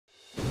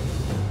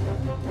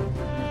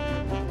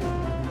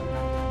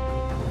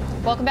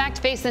Welcome back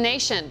to Face the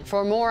Nation.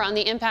 For more on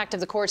the impact of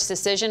the court's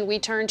decision, we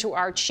turn to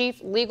our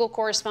chief legal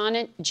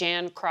correspondent,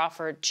 Jan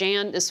Crawford.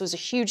 Jan, this was a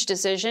huge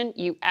decision.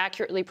 You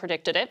accurately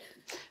predicted it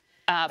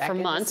for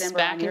months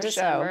back in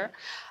December.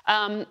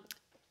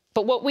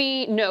 But what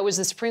we know is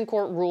the Supreme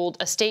Court ruled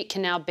a state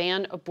can now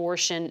ban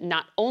abortion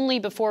not only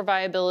before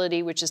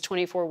viability, which is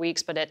 24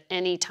 weeks, but at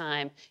any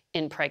time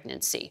in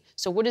pregnancy.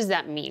 So what does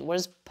that mean? What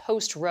does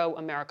post-Roe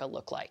America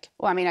look like?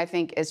 Well, I mean, I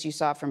think, as you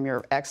saw from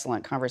your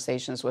excellent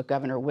conversations with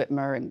Governor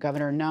Whitmer and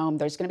Governor Noem,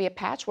 there's going to be a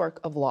patchwork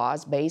of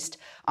laws based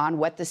on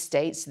what the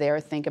states there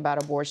think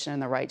about abortion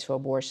and the right to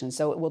abortion.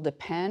 So it will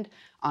depend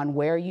on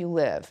where you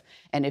live.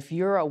 And if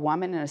you're a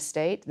woman in a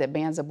state that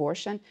bans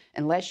abortion,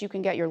 unless you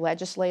can get your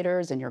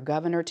legislators and your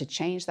governor to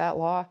change that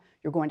law,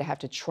 you're going to have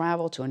to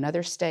travel to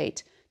another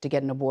state to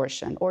get an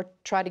abortion or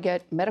try to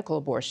get medical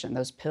abortion,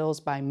 those pills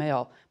by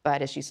mail.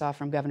 But as you saw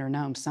from Governor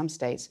Noem, some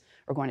states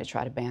are going to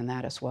try to ban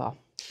that as well.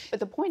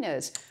 But the point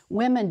is,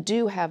 women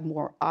do have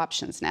more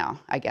options now,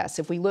 I guess.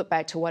 If we look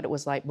back to what it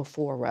was like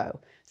before Roe,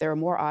 there are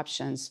more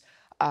options.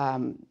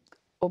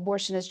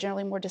 Abortion is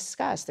generally more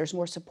discussed. There's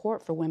more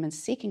support for women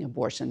seeking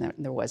abortion than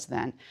there was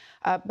then.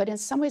 But in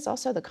some ways,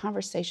 also, the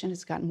conversation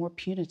has gotten more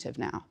punitive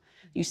now.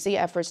 You see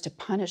efforts to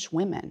punish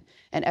women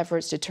and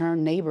efforts to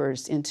turn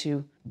neighbors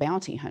into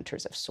bounty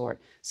hunters of sort.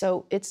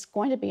 So it's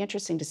going to be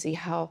interesting to see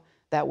how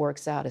that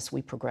works out as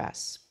we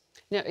progress.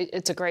 No,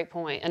 it's a great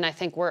point, and I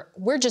think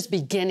we're just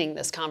beginning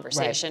this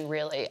conversation,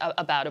 really,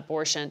 about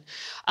abortion.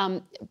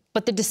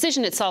 But the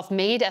decision itself,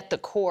 made at the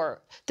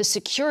core, the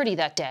security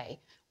that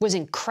day was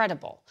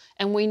incredible,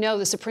 and we know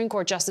the Supreme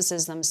Court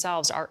justices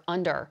themselves are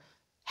under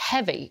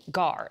heavy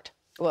guard.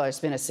 Well, there's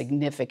been a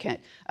significant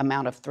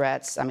amount of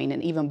threats. I mean,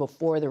 and even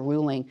before the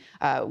ruling,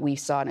 we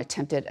saw an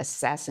attempted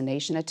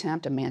assassination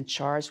attempt, a man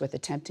charged with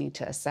attempting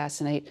to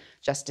assassinate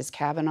Justice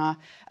Kavanaugh.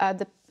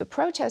 The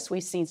protests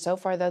we've seen so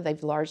far, though,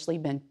 they've largely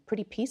been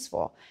pretty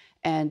peaceful.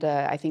 And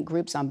I think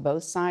groups on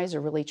both sides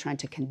are really trying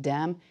to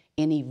condemn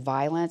any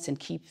violence and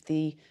keep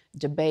the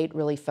debate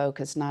really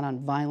focused not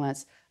on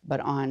violence, but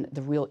on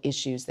the real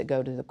issues that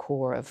go to the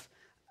core of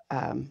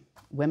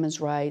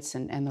women's rights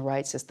and the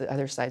rights, as the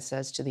other side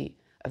says,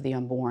 of the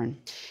unborn.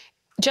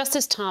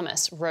 Justice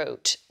Thomas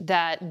wrote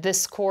that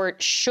this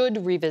court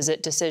should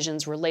revisit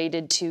decisions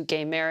related to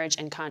gay marriage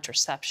and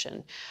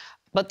contraception.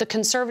 But the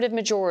conservative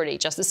majority,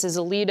 Justices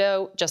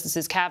Alito,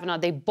 Justices Kavanaugh,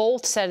 they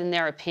both said in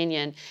their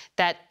opinion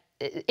that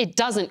it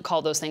doesn't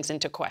call those things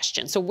into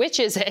question. So which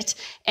is it?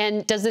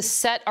 And does this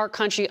set our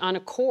country on a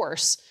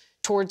course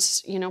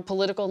towards,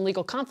 political and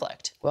legal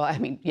conflict? Well, I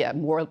mean, yeah,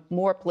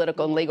 more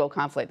political and legal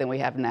conflict than we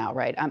have now,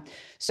 right?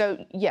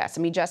 So, yes,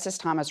 I mean, Justice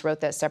Thomas wrote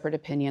that separate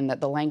opinion that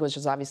the language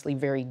was obviously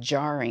very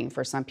jarring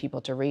for some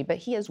people to read, but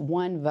he has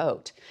one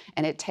vote,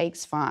 and it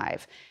takes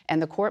 5. And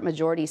the court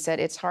majority said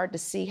it's hard to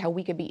see how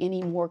we could be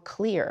any more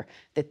clear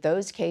that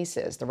those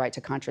cases, the right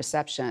to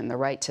contraception, the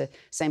right to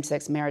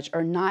same-sex marriage,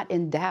 are not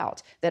in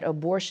doubt, that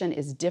abortion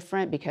is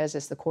different because,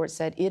 as the court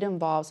said, it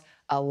involves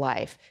a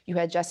life. You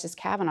had Justice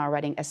Kavanaugh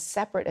writing a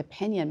separate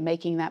opinion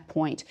making that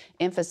point,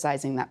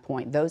 emphasizing that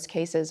point. Those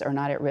cases are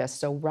not at risk.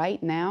 So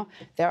right now,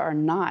 there are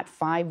not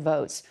 5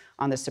 votes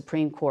on the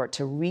Supreme Court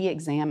to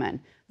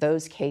re-examine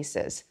those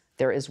cases.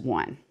 There is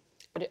 1.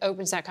 But it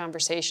opens that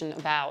conversation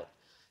about,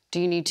 do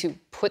you need to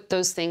put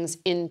those things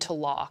into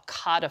law,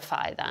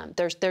 codify them?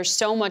 There's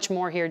so much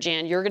more here,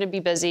 Jan. You're going to be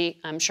busy.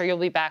 I'm sure you'll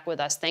be back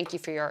with us. Thank you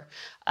for your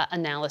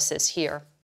analysis here.